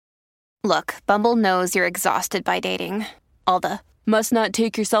Look, Bumble knows you're exhausted by dating. All the must not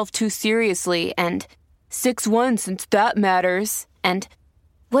take yourself too seriously and 6'1" since that matters. And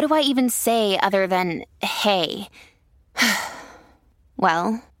what do I even say other than hey?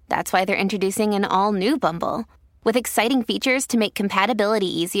 Well, that's why they're introducing an all-new Bumble with exciting features to make compatibility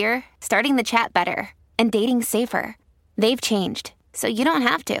easier, starting the chat better, and dating safer. They've changed, so you don't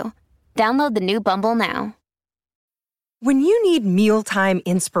have to. Download the new Bumble now. When you need mealtime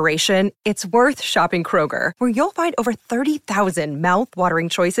inspiration, it's worth shopping Kroger, where you'll find over 30,000 mouth-watering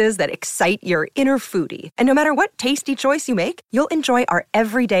choices that excite your inner foodie. And no matter what tasty choice you make, you'll enjoy our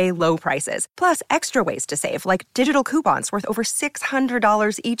everyday low prices, plus extra ways to save, like digital coupons worth over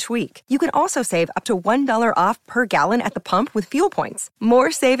 $600 each week. You can also save up to $1 off per gallon at the pump with fuel points.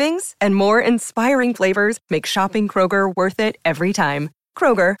 More savings and more inspiring flavors make shopping Kroger worth it every time.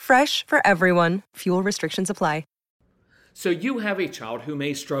 Kroger, fresh for everyone. Fuel restrictions apply. So you have a child who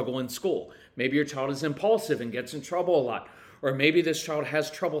may struggle in school. Maybe your child is impulsive and gets in trouble a lot. Or maybe this child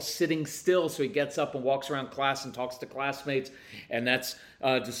has trouble sitting still, so he gets up and walks around class and talks to classmates, and that's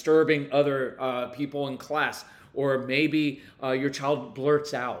disturbing other people in class. Or maybe your child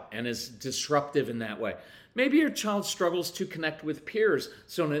blurts out and is disruptive in that way. Maybe your child struggles to connect with peers.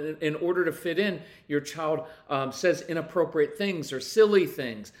 So in order to fit in, your child says inappropriate things or silly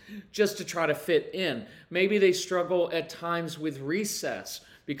things just to try to fit in. Maybe they struggle at times with recess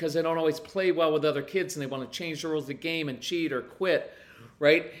because they don't always play well with other kids and they want to change the rules of the game and cheat or quit,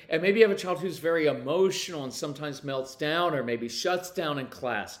 right? And maybe you have a child who's very emotional and sometimes melts down or maybe shuts down in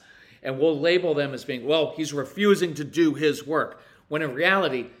class. And we'll label them as being, well, he's refusing to do his work, when in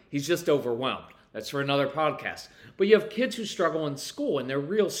reality, he's just overwhelmed. That's for another podcast. But you have kids who struggle in school, and they're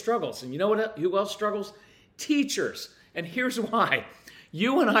real struggles. And you know what? Who else struggles? Teachers. And here's why.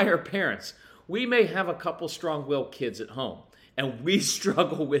 You and I are parents. We may have a couple strong-willed kids at home, and we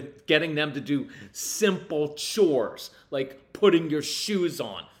struggle with getting them to do simple chores, like putting your shoes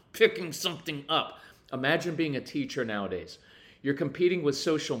on, picking something up. Imagine being a teacher nowadays. You're competing with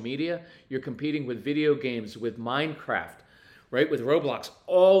social media. You're competing with video games, with Minecraft, right? With Roblox,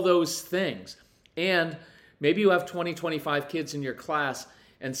 all those things. And maybe you have 20, 25 kids in your class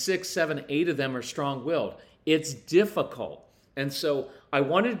and 6, 7, 8 of them are strong-willed. It's difficult. And so I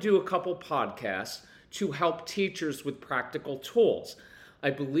wanted to do a couple podcasts to help teachers with practical tools.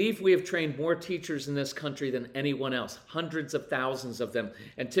 I believe we have trained more teachers in this country than anyone else, hundreds of thousands of them.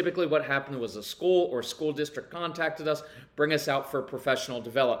 And typically what happened was a school or school district contacted us, bring us out for professional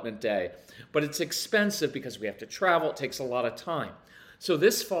development day. But it's expensive because we have to travel. It takes a lot of time. So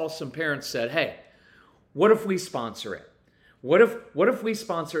this fall, some parents said, hey, what if we sponsor it? What if we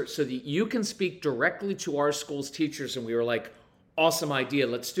sponsor it so that you can speak directly to our school's teachers? And we were like, awesome idea,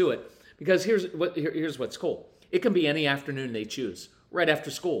 let's do it. Because here's what's cool. It can be any afternoon they choose, right after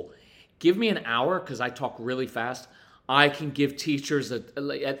school. Give me an hour, because I talk really fast. I can give teachers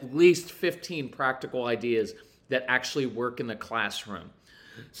at least 15 practical ideas that actually work in the classroom.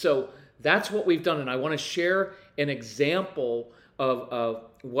 So that's what we've done. And I want to share an example of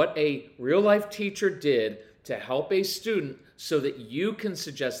what a real-life teacher did to help a student so that you can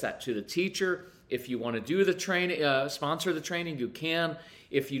suggest that to the teacher. If you want to do the training, sponsor the training, you can.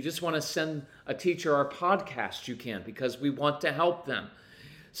 If you just want to send a teacher our podcast, you can, because we want to help them.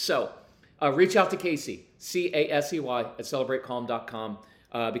 So reach out to Casey, Casey, at celebratecalm.com,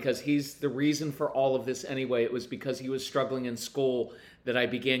 because he's the reason for all of this anyway. It was because he was struggling in school that I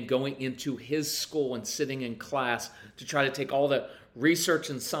began going into his school and sitting in class to try to take all the research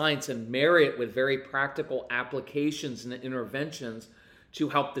and science and marry it with very practical applications and interventions to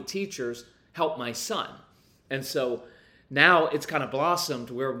help the teachers help my son. And so now it's kind of blossomed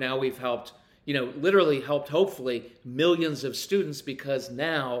where now we've helped, literally helped hopefully millions of students, because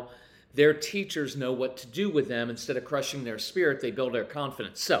now their teachers know what to do with them. Instead of crushing their spirit, they build their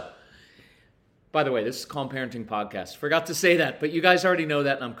confidence. So, by the way, this is Calm Parenting Podcast. Forgot to say that, but you guys already know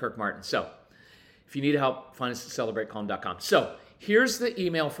that, and I'm Kirk Martin. So if you need help, find us at celebratecalm.com. So here's the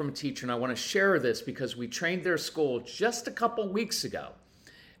email from a teacher, and I want to share this because we trained their school just a couple weeks ago.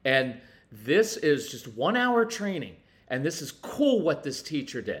 And this is just 1 hour training, and this is cool what this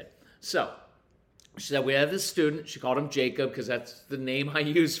teacher did. So she said, we have this student, she called him Jacob because that's the name I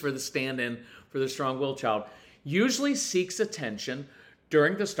use for the stand-in for the strong-willed child, usually seeks attention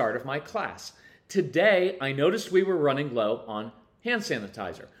during the start of my class. Today, I noticed we were running low on hand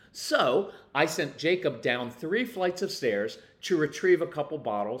sanitizer. So I sent Jacob down 3 flights of stairs to retrieve a couple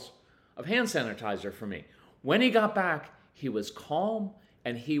bottles of hand sanitizer for me. When he got back, he was calm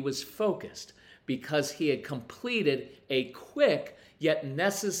and he was focused because he had completed a quick yet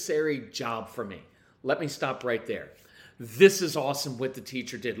necessary job for me. Let me stop right there. this is awesome what the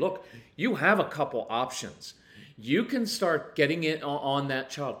teacher did. Look, you have a couple options. You can start getting it on that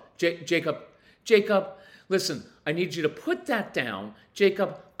child. Jacob, listen, I need you to put that down.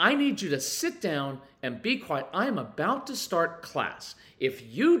 Jacob, I need you to sit down and be quiet. I am about to start class.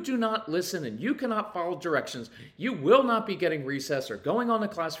 If you do not listen and you cannot follow directions, you will not be getting recess or going on a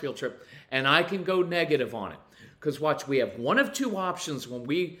class field trip, and I can go negative on it. Because watch, we have one of two options when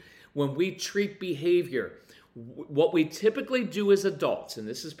we treat behavior. What we typically do as adults, and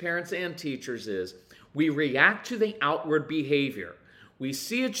this is parents and teachers, is we react to the outward behavior. We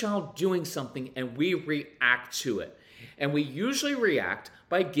see a child doing something and we react to it. And we usually react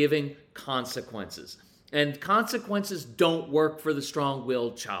by giving consequences. And consequences don't work for the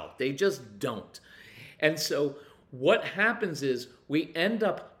strong-willed child. They just don't. And so what happens is we end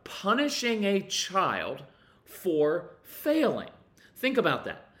up punishing a child for failing. Think about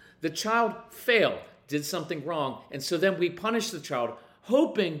that. The child failed, did something wrong, and so then we punish the child,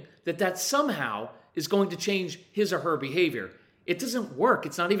 hoping that that somehow is going to change his or her behavior. It doesn't work.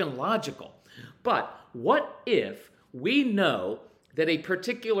 It's not even logical. But what if we know that a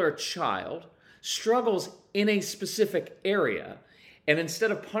particular child struggles in a specific area, and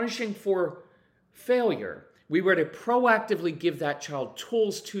instead of punishing for failure, we were to proactively give that child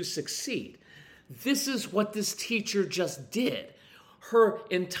tools to succeed? This is what this teacher just did. Her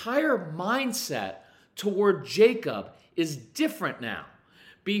entire mindset toward Jacob is different now.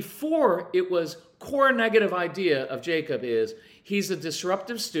 Before, it was core negative idea of Jacob is he's a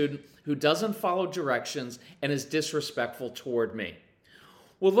disruptive student who doesn't follow directions and is disrespectful toward me.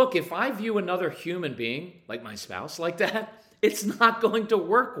 Well, look, if I view another human being, like my spouse, like that, it's not going to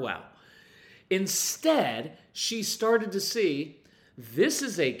work well. Instead, she started to see this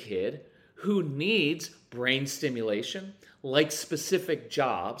is a kid who needs brain stimulation, likes specific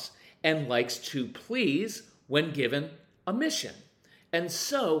jobs, and likes to please when given a mission. And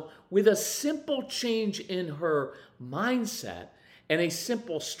so, with a simple change in her mindset and a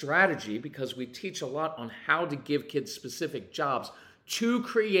simple strategy, because we teach a lot on how to give kids specific jobs to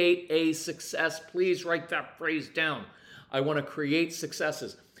create a success. Please write that phrase down. I want to create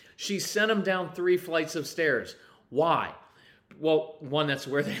successes. She sent him down 3 flights of stairs. Why? Well, one, that's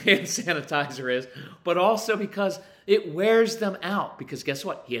where the hand sanitizer is, but also because it wears them out. Because guess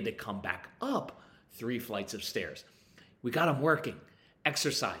what? He had to come back up 3 flights of stairs. We got him working.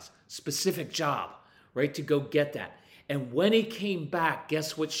 Exercise, specific job, right, to go get that. And when he came back,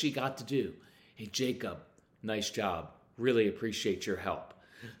 guess what she got to do? Hey, Jacob, nice job. Really appreciate your help.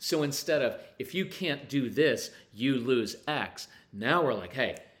 So instead of, if you can't do this, you lose X, now we're like,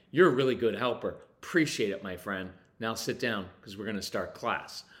 hey, you're a really good helper. Appreciate it, my friend. Now sit down because we're going to start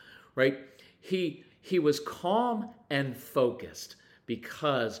class, right? He was calm and focused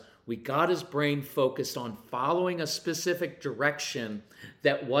because we got his brain focused on following a specific direction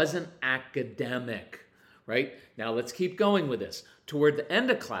that wasn't academic, right? Now let's keep going with this. Toward the end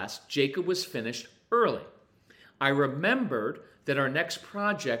of class, Jacob was finished early. I remembered that our next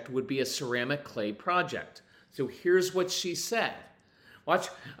project would be a ceramic clay project. So here's what she said. Watch,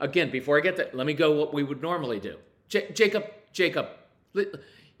 again, before I get that, let me go what we would normally do. Jacob,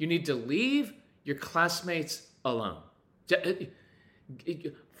 you need to leave your classmates alone.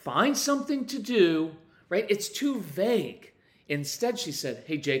 Find something to do, right? It's too vague. Instead, she said,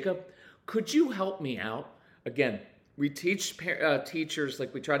 hey, Jacob, could you help me out? Again, we teach teachers,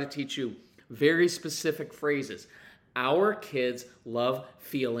 like we try to teach you, very specific phrases. Our kids love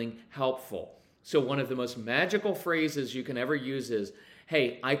feeling helpful. So one of the most magical phrases you can ever use is,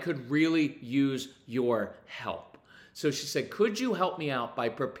 hey, I could really use your help. So she said, could you help me out by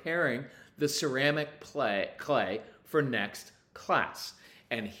preparing the ceramic clay for next class?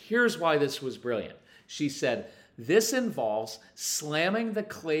 And here's why this was brilliant. She said, this involves slamming the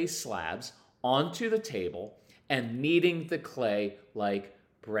clay slabs onto the table and kneading the clay like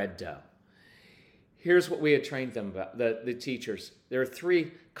bread dough. Here's what we had trained them about, the teachers. There are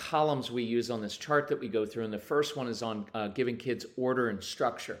 3 columns we use on this chart that we go through, and the first one is on giving kids order and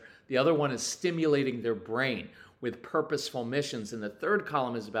structure. The other one is stimulating their brain with purposeful missions, and the third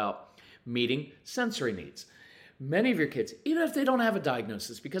column is about meeting sensory needs. Many of your kids, even if they don't have a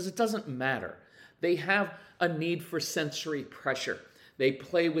diagnosis, because it doesn't matter, they have a need for sensory pressure. They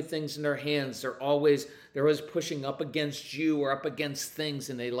play with things in their hands. They're always pushing up against you or up against things,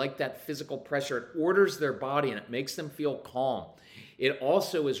 and they like that physical pressure. It orders their body, and it makes them feel calm. It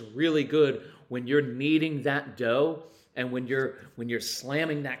also is really good when you're kneading that dough and when you're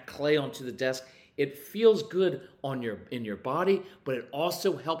slamming that clay onto the desk. It feels good in your body, but it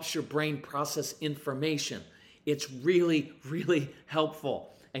also helps your brain process information. It's really, really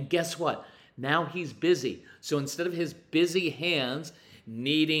helpful. And guess what? Now he's busy. So instead of his busy hands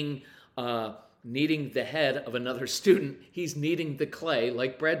kneading the head of another student, he's kneading the clay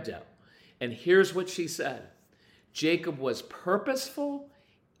like bread dough. And here's what she said. Jacob was purposeful,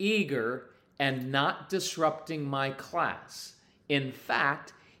 eager, and not disrupting my class. In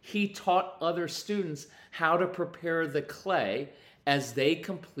fact, he taught other students how to prepare the clay as they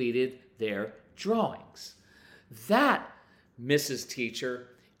completed their drawings. That, Mrs. Teacher,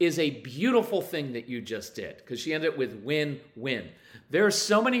 is a beautiful thing that you just did, because she ended it with win-win. There are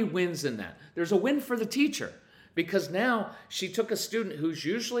so many wins in that. There's a win for the teacher, because now she took a student who's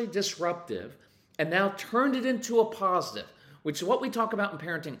usually disruptive and now turned it into a positive, which is what we talk about in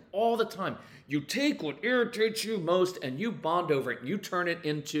parenting all the time. You take what irritates you most and you bond over it. You turn it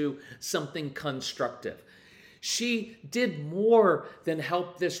into something constructive. She did more than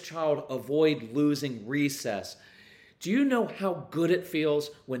help this child avoid losing recess. Do you know how good it feels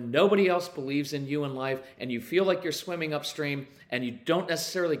when nobody else believes in you in life and you feel like you're swimming upstream and you don't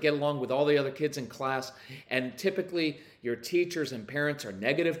necessarily get along with all the other kids in class, and typically your teachers and parents are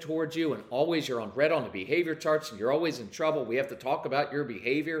negative towards you and always you're on red on the behavior charts and you're always in trouble. We have to talk about your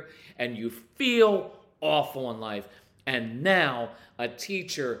behavior and you feel awful in life. And now a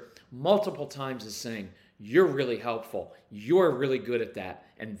teacher multiple times is saying, you're really helpful. You're really good at that.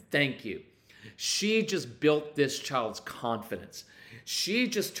 And thank you. She just built this child's confidence. She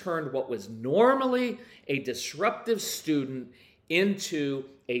just turned what was normally a disruptive student into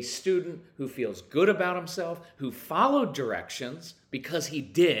a student who feels good about himself, who followed directions because he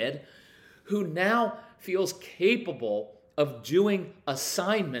did, who now feels capable of doing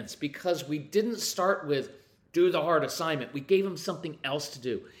assignments because we didn't start with do the hard assignment. We gave him something else to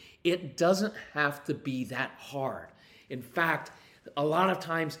do. It doesn't have to be that hard. In fact, a lot of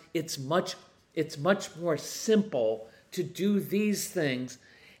times it's much more simple to do these things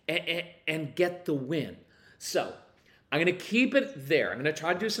and get the win. So I'm going to keep it there. I'm going to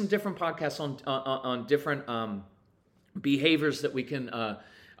try to do some different podcasts on different behaviors that we can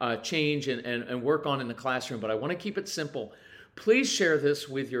change and work on in the classroom, but I want to keep it simple. Please share this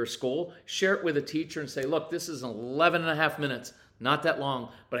with your school. Share it with a teacher and say, look, this is 11 and a half minutes, not that long,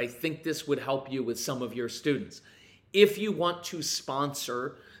 but I think this would help you with some of your students. If you want to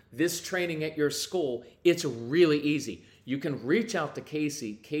sponsor this training at your school, it's really easy. You can reach out to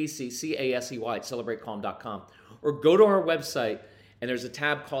Casey, C-A-S-E-Y, at celebratecalm.com, or go to our website, and there's a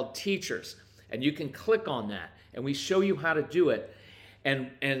tab called Teachers, and you can click on that, and we show you how to do it.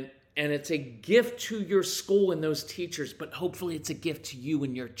 And it's a gift to your school and those teachers, but hopefully it's a gift to you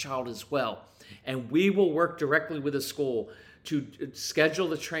and your child as well. And we will work directly with the school to schedule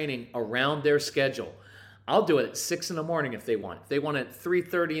the training around their schedule. I'll do it at 6 in the morning if they want. If they want it at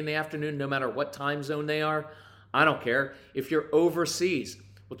 3:30 in the afternoon, no matter what time zone they are, I don't care. If you're overseas,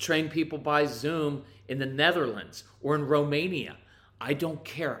 we'll train people by Zoom in the Netherlands or in Romania. I don't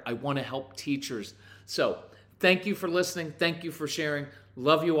care. I want to help teachers. So thank you for listening. Thank you for sharing.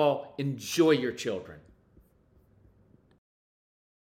 Love you all. Enjoy your children.